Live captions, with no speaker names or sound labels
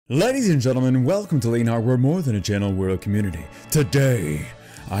Ladies and gentlemen, welcome to Leonhart. We're more than a channel, we're a community. Today,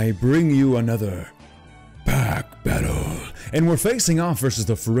 I bring you another pack battle. And we're facing off versus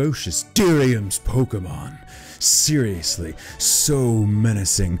the ferocious DERIUM'S Pokemon. Seriously, so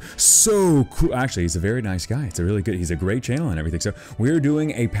menacing, so cool. Actually, he's a very nice guy. He's a great channel and everything. So we're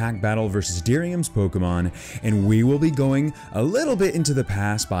doing a pack battle versus DERIUM'S Pokemon, and we will be going a little bit into the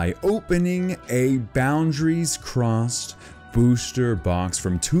past by opening a Boundaries Crossed booster box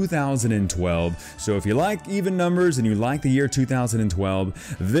from 2012. So if you like even numbers and you like the year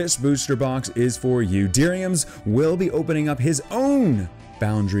 2012, this booster box is for you. DERIUM'S will be opening up his own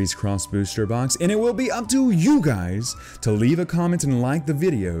Boundaries Crossed booster box, and it will be up to you guys to leave a comment and like the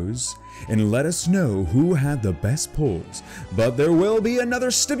videos and let us know who had the best pulls. But there will be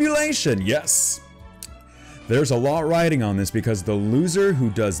another stipulation. Yes, there's a lot riding on this, because the loser who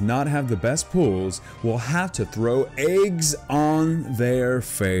does not have the best pulls will have to throw eggs on their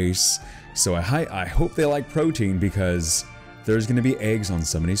face. So I hope they like protein, because there's going to be eggs on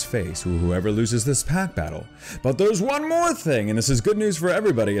somebody's face, whoever loses this pack battle. But there's one more thing, and this is good news for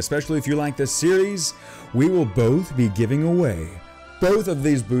everybody, especially if you like this series. We will both be giving away both of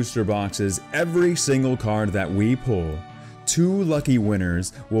these booster boxes, every single card that we pull. 2 lucky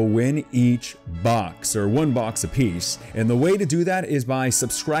winners will win each box, or 1 box apiece. And the way to do that is by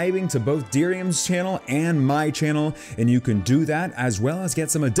subscribing to both DERIUM'S channel and my channel. And you can do that as well as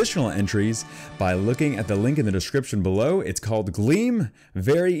get some additional entries by looking at the link in the description below. It's called Gleam,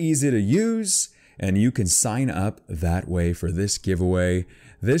 very easy to use, and you can sign up that way for this giveaway.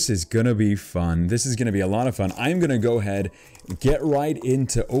 This is gonna be fun. This is gonna be a lot of fun. I'm gonna go ahead and get right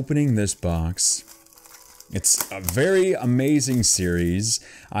into opening this box. It's a very amazing series.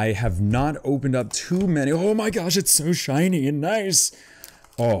 I have not opened up too many. Oh my gosh, it's so shiny and nice.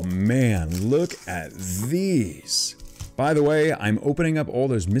 Oh man, look at these. By the way, I'm opening up all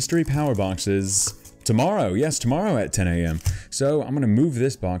those mystery power boxes tomorrow. Yes, tomorrow at 10 a.m. So I'm gonna move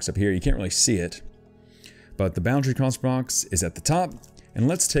this box up here. You can't really see it, but the Boundary Crossed box is at the top. And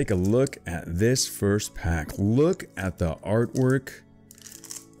let's take a look at this first pack. Look at the artwork.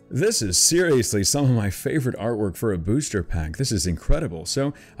 This is seriously some of my favorite artwork for a booster pack. This is incredible.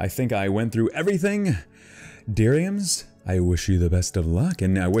 So I think I went through everything. DERIUM'S, I wish you the best of luck,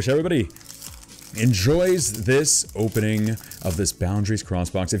 and I wish everybody enjoys this opening of this Boundaries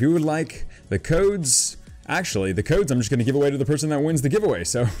Crossed box. If you would like the codes, actually the codes I'm just going to give away to the person that wins the giveaway.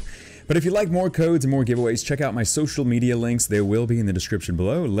 So, but if you like more codes and more giveaways, check out my social media links. They will be in the description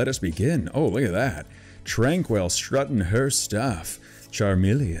below. Let us begin. Oh, look at that. Tranquil strutting her stuff.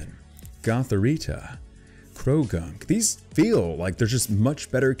 Charmeleon, Gothorita, Krogunk. These feel like they're just much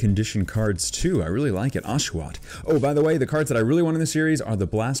better conditioned cards too. I really like it. Oshawott. Oh, by the way, the cards that I really want in the series are the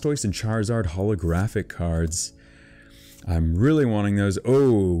Blastoise and Charizard holographic cards. I'm really wanting those.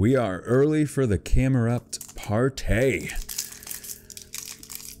 Oh, we are early for the Camerupt Partey.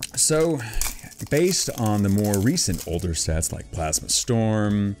 So, based on the more recent older sets like Plasma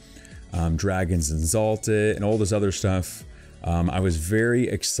Storm, Dragons and Exalted, and all this other stuff, I was very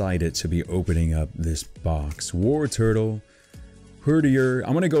excited to be opening up this box. Wartortle, Herdier.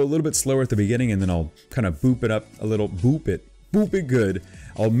 I'm gonna go a little bit slower at the beginning, and then I'll kind of boop it up a little. Boop it good.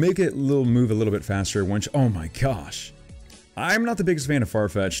 I'll make it move a little bit faster once. Oh my gosh. I'm not the biggest fan of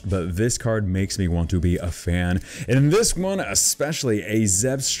Farfetch'd, but this card makes me want to be a fan. And this one, especially a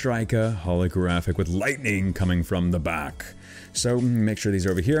Zebstrika holographic with lightning coming from the back. So make sure these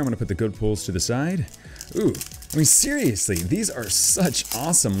are over here. I'm gonna put the good pulls to the side. Ooh, I mean seriously, these are such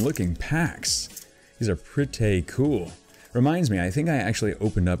awesome looking packs. These are pretty cool. Reminds me, I think I actually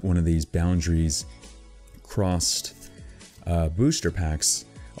opened up one of these Boundaries Crossed booster packs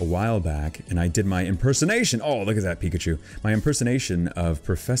a while back, and I did my impersonation. Oh, look at that Pikachu. My impersonation of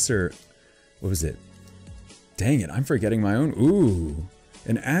Professor, what was it? Dang it, I'm forgetting my own. Ooh,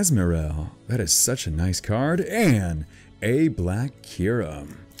 an Asmorel. That is such a nice card. And a Black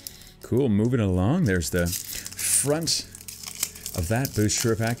Kyurem. Cool, moving along. There's the front of that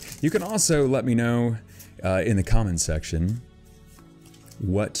booster pack. You can also let me know in the comments section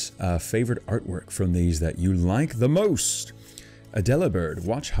what favorite artwork from these that you like the most. Adelibird,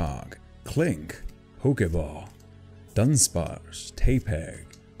 Watchhog, Clink, Pokeball, Dunsparce, Tapeg,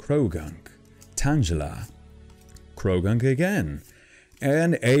 Krogunk, Tangela, Krogunk again,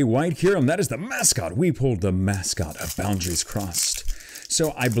 and a White Kyurem. That is the mascot. We pulled the mascot of Boundaries Crossed.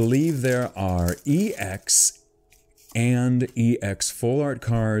 So I believe there are EX and EX full art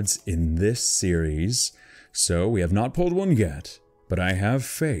cards in this series. So we have not pulled one yet, but I have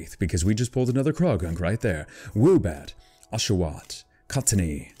faith because we just pulled another Krogunk right there. Woobat, Oshawott,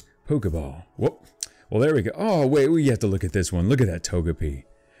 Cottonee, Pokeball. Whoop. Well, there we go. Oh, wait, we have to look at this one. Look at that Togepi.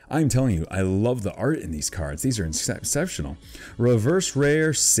 I'm telling you, I love the art in these cards. These are exceptional. Reverse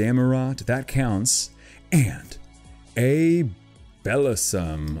rare Samurott, that counts. And a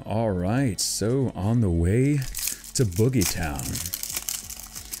Bellisum. All right, so on the way to Boogie Town.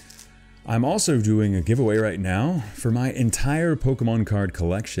 I'm also doing a giveaway right now for my entire Pokemon card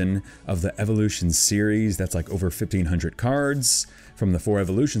collection of the Evolutions series. That's like over 1,500 cards from the 4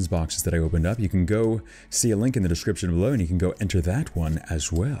 Evolutions boxes that I opened up. You can go see a link in the description below and you can go enter that one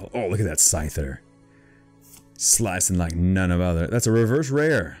as well. Oh, look at that Scyther. Slicing like none of other. That's a reverse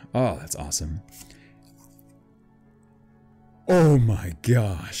rare. Oh, that's awesome. Oh my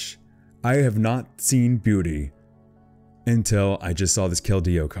gosh. I have not seen beauty until I just saw this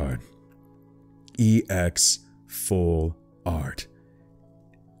Keldeo card. EX full art.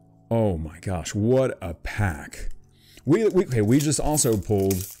 Oh my gosh, what a pack. We just also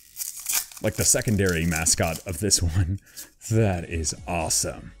pulled like the secondary mascot of this one. That is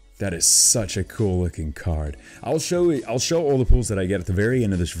awesome. That is such a cool looking card. I'll show all the pulls that I get at the very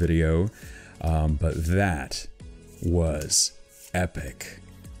end of this video, but that was epic.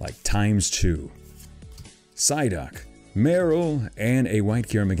 Like ×2. Psyduck, Meryl, and a White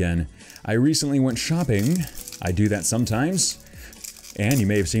Kyurem again. I recently went shopping. I do that sometimes. And you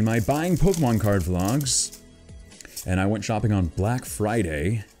may have seen my buying Pokemon card vlogs. And I went shopping on Black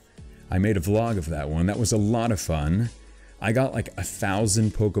Friday. I made a vlog of that one. That was a lot of fun. I got like 1,000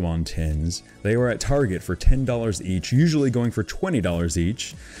 Pokemon tins. They were at Target for $10 each, usually going for $20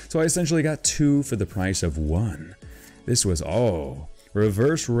 each. So I essentially got 2 for the price of 1. This was, oh,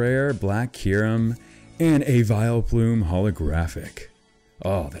 reverse rare Black Kyurem and a Vileplume holographic.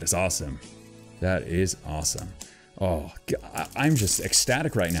 Oh, that is awesome. That is awesome. Oh, I'm just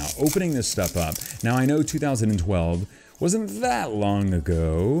ecstatic right now, opening this stuff up. Now, I know 2012 wasn't that long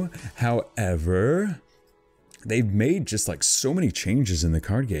ago. However, they've made just like so many changes in the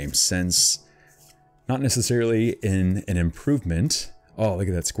card game since, not necessarily in an improvement. Oh, look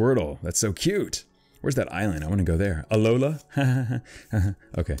at that Squirtle. That's so cute. Where's that island? I want to go there. Alola?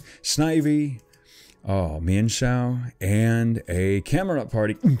 Okay. Snivy. Oh, Mienshao, and a Camera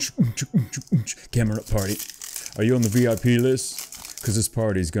Party. Camera Party. Are you on the VIP list? Because this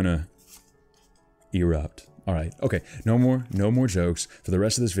party's gonna erupt. Alright, okay. No more jokes. For the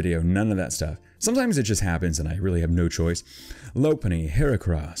rest of this video, none of that stuff. Sometimes it just happens and I really have no choice. Lopunny,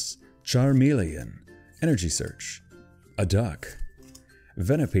 Heracross, Charmeleon, Energy Search, a Duck,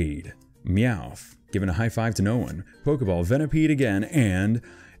 Venipede, Meowth, giving a high five to no one, Pokeball, Venipede again, and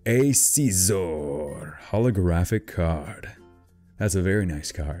a Scizor holographic card. That's a very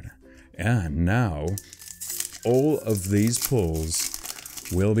nice card. And now, all of these pulls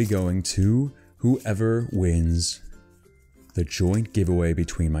will be going to whoever wins the joint giveaway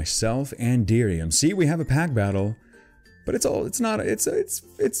between myself and DERIUM'S. See, we have a pack battle, but it's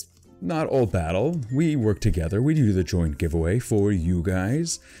not all battle. We work together. We do the joint giveaway for you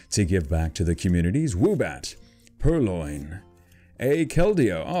guys to give back to the communities. Woobat, Purloin, a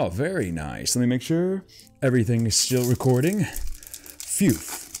Keldeo. Oh, very nice. Let me make sure everything is still recording. Phew.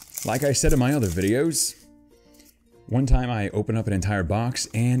 Like I said in my other videos, one time I opened up an entire box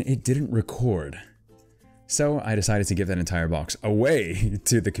and it didn't record. So I decided to give that entire box away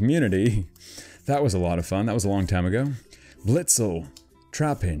to the community. That was a lot of fun. That was a long time ago. Blitzel,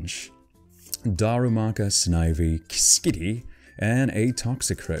 Trapinch, Darumaka, Snivy, Skitty, and a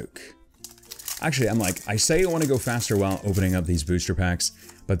Toxicroak. Actually, I'm like, I say I want to go faster while opening up these booster packs,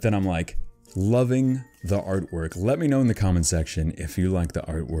 but then I'm like, loving the artwork. Let me know in the comment section if you like the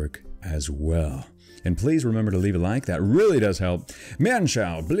artwork as well. And please remember to leave a like, that really does help.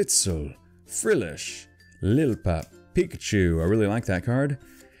 Mienshao, Blitzel, Frillish, Lilpup, Pikachu. I really like that card.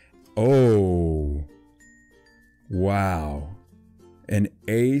 Oh. Wow. An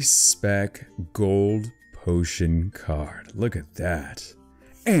A-Spec Gold Potion card. Look at that.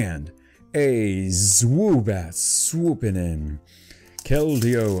 And a Zwoobat swooping in.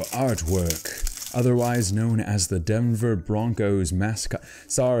 Keldeo artwork, otherwise known as the Denver Broncos mascot.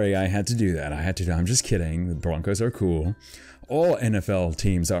 Sorry, I had to do that. I'm just kidding. The Broncos are cool. All NFL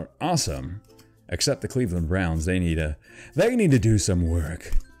teams are awesome, except the Cleveland Browns. They need to do some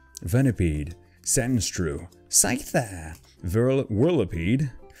work. Venipede, Sandstrew, Scyther,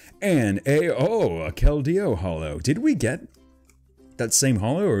 Whirlipede, and a Keldeo holo. Did we get that same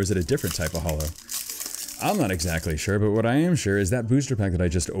holo, or is it a different type of holo? I'm not exactly sure, but what I am sure is that booster pack that I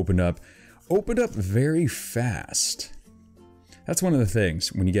just opened up very fast. That's one of the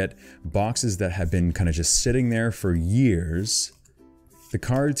things, when you get boxes that have been kind of just sitting there for years, the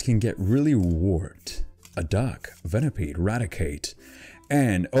cards can get really warped. A Duck, Venipede, Raticate,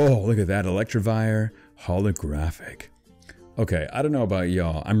 and oh, look at that, Electivire holographic. Okay, I don't know about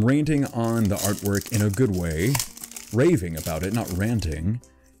y'all. I'm ranting on the artwork in a good way. Raving about it, not ranting.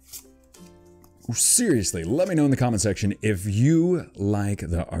 Seriously, let me know in the comment section if you like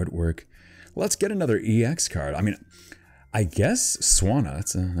the artwork. Let's get another EX card. I mean, I guess Swanna,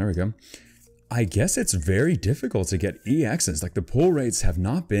 there we go. I guess it's very difficult to get EXs. Like, the pull rates have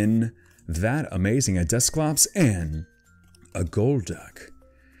not been that amazing. A Dusclops and a Golduck.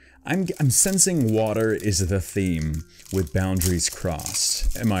 I'm sensing water is the theme with Boundaries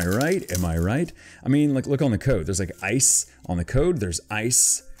Crossed. Am I right? Am I right? I mean, like, look on the code. There's like ice on the code. There's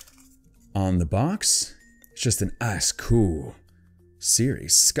ice on the box. It's just an ice cool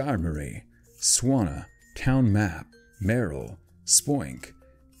series. Skarmory, Swanna, Town Map, Meryl, Spoink,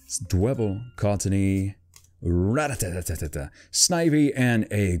 Dwebble, Cottony, Ratatatatata, Snivy, and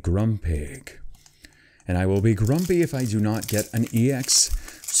a Grumpig. And I will be grumpy if I do not get an EX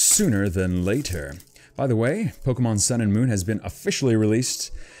sooner than later. By the way, Pokemon Sun and Moon has been officially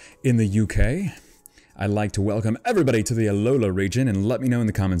released in the UK. I'd like to welcome everybody to the Alola region and let me know in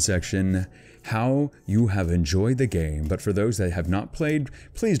the comment section how you have enjoyed the game. But for those that have not played,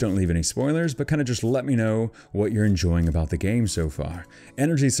 please don't leave any spoilers, but kind of just let me know what you're enjoying about the game so far.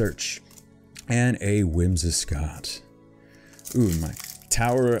 Energy Search and a Whimsicott. Ooh, my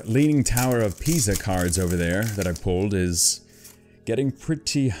Leaning Tower of Pisa cards over there that I pulled is getting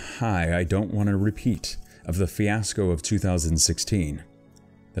pretty high. I don't want to repeat of the fiasco of 2016.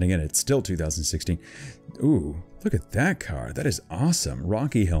 Then again, it's still 2016. Ooh, look at that card. That is awesome.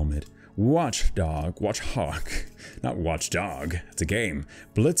 Rocky Helmet, Watchdog, not Watchdog, it's a game.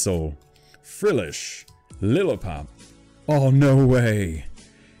 Blitzel, Frillish, Lilipop. Oh, no way.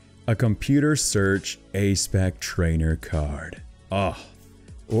 A Computer Search A-Spec Trainer card. Oh,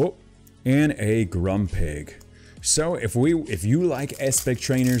 and a Grumpig. So if you like A-Spec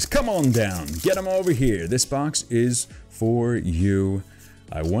Trainers, come on down. Get them over here. This box is for you.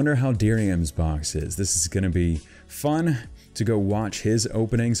 I wonder how DERIUM'S box is. This is going to be fun to go watch his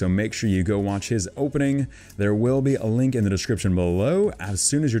opening, so make sure you go watch his opening. There will be a link in the description below as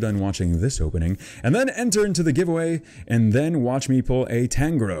soon as you're done watching this opening. And then enter into the giveaway, and then watch me pull a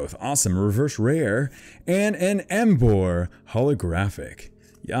Tangrowth, awesome reverse rare, and an Emboar holographic.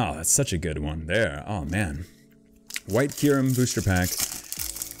 Yeah, that's such a good one there. Oh man. White Kyurem booster pack.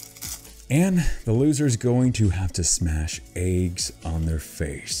 And the loser's going to have to smash eggs on their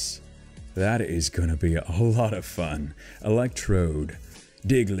face. That is gonna be a lot of fun. Electrode,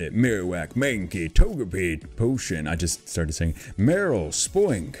 Diglett, Marowak, Mankey, Togepi, Potion. I just started saying Meryl,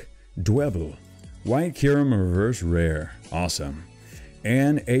 Spoink, Dwebble, White Kyurem reverse rare. Awesome.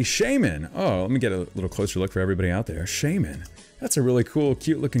 And a Shaman. Oh, let me get a little closer look for everybody out there. Shaman. That's a really cool,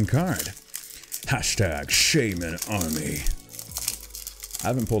 cute looking card. Hashtag Shaman Army. I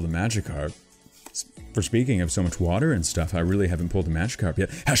haven't pulled a Magikarp. For speaking of so much water and stuff, I really haven't pulled a Magikarp yet.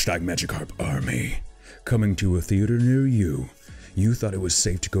 Hashtag Magikarp Army. Coming to a theater near you. You thought it was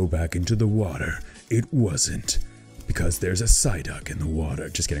safe to go back into the water. It wasn't. Because there's a Psyduck in the water.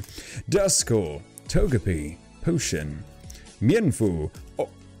 Just kidding. Duskull, Togepi, Potion, Mienfoo.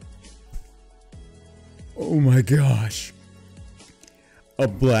 Oh my gosh. A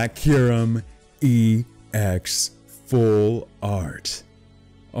Black Kyurem EX full art.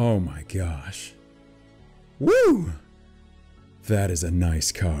 Oh my gosh. Woo! That is a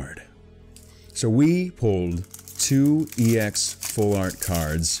nice card. So we pulled 2 EX full art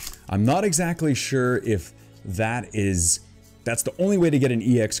cards. I'm not exactly sure if that's the only way to get an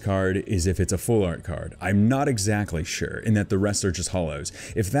EX card is if it's a full art card. I'm not exactly sure, in that the rest are just holos.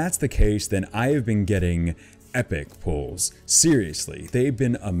 If that's the case, then I have been getting epic pulls. Seriously, they've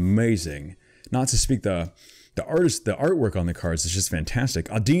been amazing. Not to speak the artwork on the cards is just fantastic.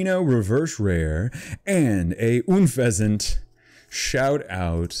 Audino reverse rare and a Unfezant. Shout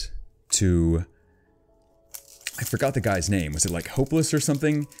out to, I forgot the guy's name. Was it like Hopeless or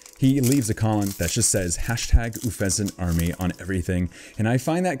something? He leaves a comment that just says hashtag Ufezant Army on everything. And I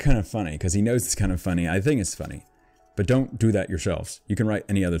find that kind of funny because he knows it's kind of funny. I think it's funny. But don't do that yourselves. You can write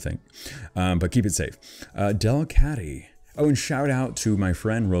any other thing. But keep it safe. Delcatty. Oh, and shout out to my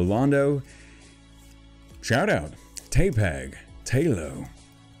friend Rolando. Shout out. Tapag. Talo.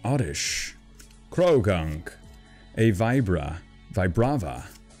 Oddish. Krogunk. A Vibrava.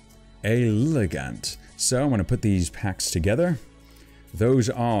 A Lilligant. So I'm going to put these packs together. Those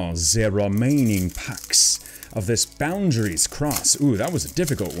are the remaining packs of this Boundaries Cross. Ooh, that was a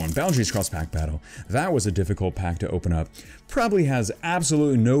difficult one. Boundaries Cross pack battle. That was a difficult pack to open up. Probably has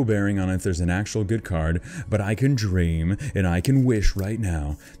absolutely no bearing on if there's an actual good card, but I can dream and I can wish right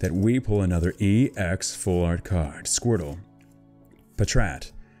now that we pull another EX full art card. Squirtle.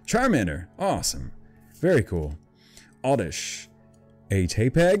 Patrat. Charmander. Awesome. Very cool. Oddish, a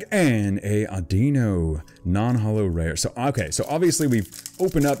Tapeg, and a Audino non-holo rare. So, okay, so obviously we've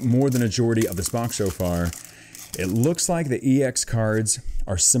opened up more than a majority of this box so far. It looks like the EX cards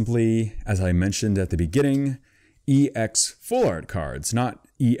are simply, as I mentioned at the beginning, EX full art cards, not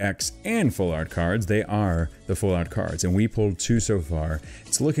EX and full art cards. They are the full art cards, and we pulled 2 so far.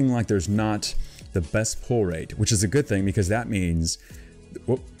 It's looking like there's not the best pull rate, which is a good thing because that means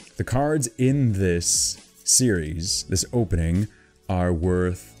the cards in this series, this opening, are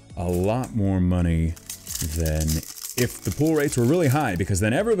worth a lot more money than if the pull rates were really high, because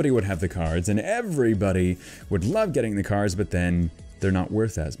then everybody would have the cards and everybody would love getting the cards, but then they're not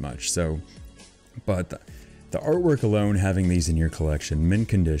worth as much. So, but the artwork alone, having these in your collection, mint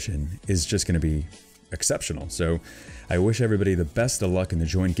condition, is just going to be exceptional. So I wish everybody the best of luck in the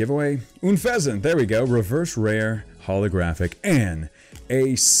joint giveaway. Un Pheasant, there we go, reverse rare, holographic, and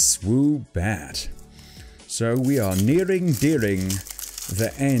a Swoobat. So we are nearing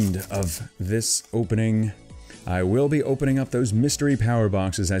the end of this opening. I will be opening up those mystery power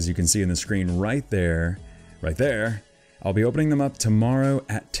boxes, as you can see in the screen right there. Right there. I'll be opening them up tomorrow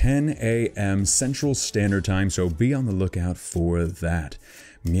at 10 a.m. Central Standard Time, so be on the lookout for that.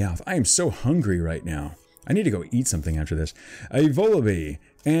 Meow. I am so hungry right now. I need to go eat something after this. A Volibee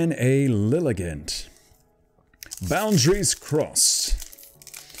and a Lilligant. Boundaries Crossed.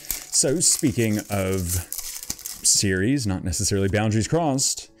 So speaking of series, not necessarily Boundaries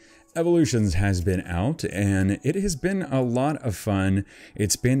Crossed, Evolutions has been out, and it has been a lot of fun.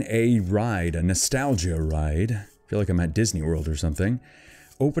 It's been a ride, a nostalgia ride. I feel like I'm at Disney World or something.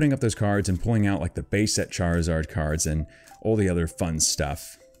 Opening up those cards and pulling out like the base set Charizard cards and all the other fun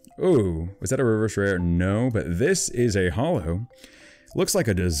stuff. Ooh, was that a reverse rare? No, but this is a holo. Looks like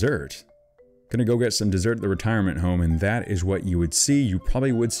a dessert. Gonna go get some dessert at the retirement home, and that is what you would see. You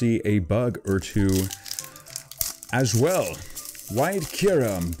probably would see a bug or two as well. White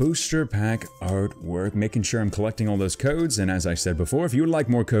Kyurem booster pack artwork, making sure I'm collecting all those codes. And as I said before, if you would like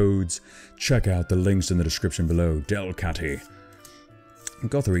more codes, check out the links in the description below. Delcatty,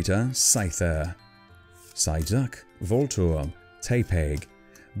 Gothorita, Scyther, Psyduck, Voltorb, Tapeg,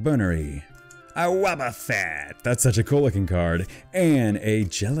 Bunnery, a Wobbuffet. That's such a cool looking card. And a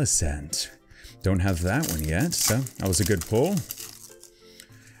Jellicent. Don't have that one yet, so that was a good pull.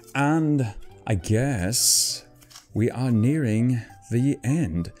 And I guess we are nearing the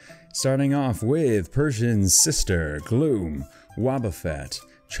end. Starting off with Persian's Sister, Gloom, Wobbuffet,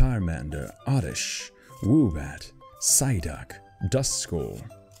 Charmander, Oddish, Woobat, Psyduck, Duskull,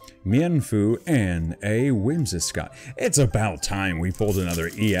 Mienfoo, and a Whimsicott. It's about time we pulled another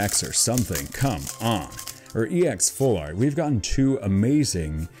EX or something. Come on. Or EX full art. We've gotten 2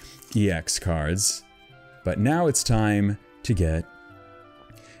 amazing EX cards, but now it's time to get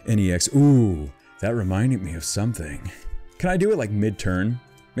an EX. Ooh, that reminded me of something. Can I do it like mid-turn?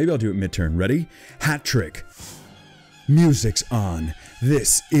 Maybe I'll do it mid-turn. Ready? Hat trick. Music's on.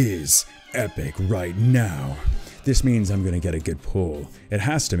 This is epic right now. This means I'm gonna get a good pull. It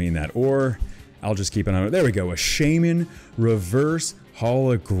has to mean that, or I'll just keep it on. There we go, a Shaman reverse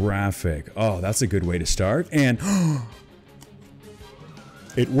holographic. Oh, that's a good way to start. And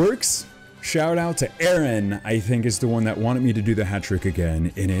it works. Shout out to Aaron, I think is the one that wanted me to do the hat trick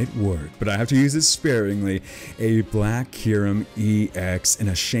again, and it worked. But I have to use it sparingly. A Black Kyurem EX and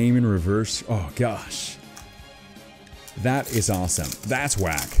a Shaman reverse. Oh gosh. That is awesome. That's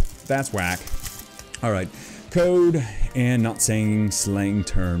whack. That's whack. All right. Code, and not saying slang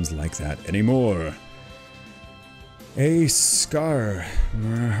terms like that anymore. A Scar,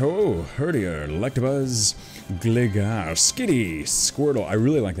 Herdier, Electabuzz, Gligar, Skitty, Squirtle. I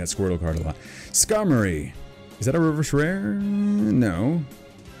really like that Squirtle card a lot. Skarmory. Is that a reverse rare? No.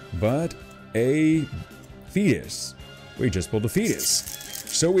 But a Fetus. We just pulled a Fetus.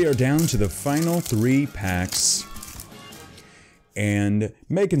 So we are down to the final 3 packs. And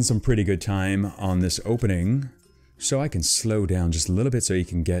making some pretty good time on this opening, so I can slow down just a little bit so you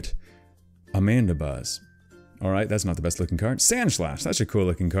can get Amanda Buzz. Alright, that's not the best looking card. Sandslash, that's a cool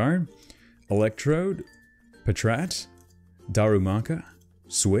looking card. Electrode, Patrat, Darumaka,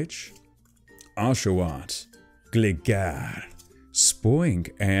 Switch, Oshawott, Gligar,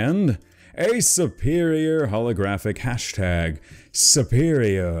 Spoink, and a superior holographic hashtag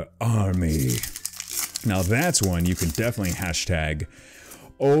Superior Army. Now that's one you can definitely hashtag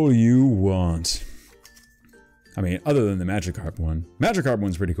all you want. I mean, other than the Magikarp one. Magikarp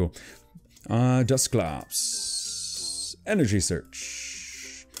one's pretty cool. Dusclops. Energy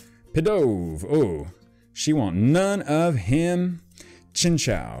Search. Pidove. Oh, she want none of him.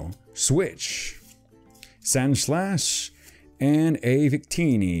 Chinchou. Switch. Sandslash. And a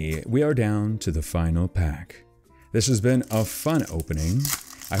Victini. We are down to the final pack. This has been a fun opening.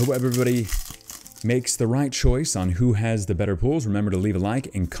 I hope everybody makes the right choice on who has the better pulls. Remember to leave a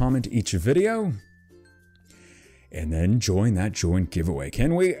like and comment each video. And then join that joint giveaway.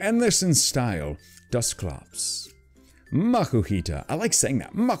 Can we end this in style? Dusclops, Makuhita, I like saying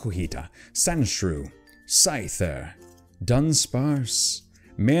that, Makuhita, Sandshrew, Scyther, Dunsparce,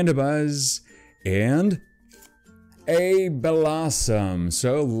 Mandibuzz, and a Blossom.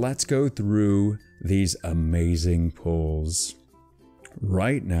 So let's go through these amazing pulls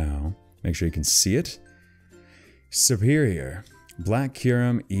right now. Make sure you can see it. Superior, Black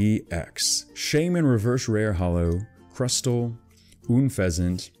Kyurem EX, Shaman Reverse Rare Hollow, Crustle,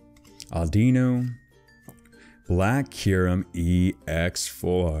 Unpheasant, Aldino, Black Kyurem EX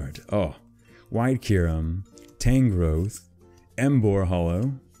Full Art. Oh, White Kyurem, Tangrowth, Emboar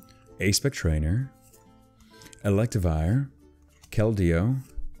Hollow, Aspect Trainer, Electivire, Keldeo,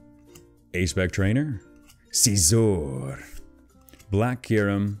 Aspect Trainer, Scizor, Black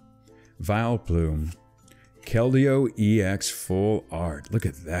Kyurem, Vileplume, Keldeo EX Full Art. Look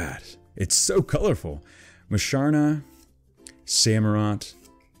at that. It's so colorful. Musharna, Samurott,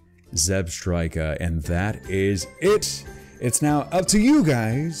 Zebstrika, and that is it. It's now up to you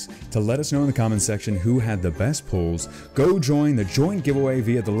guys to let us know in the comments section who had the best pulls. Go join the joint giveaway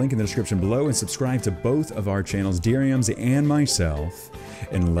via the link in the description below and subscribe to both of our channels, DERIUM'S and myself,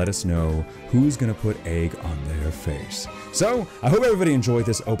 and let us know who's gonna put egg on their face. So, I hope everybody enjoyed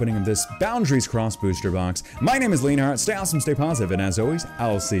this opening of this Boundaries Crossed booster box. My name is Leonhart. Stay awesome, stay positive, and as always,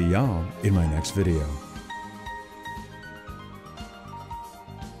 I'll see y'all in my next video.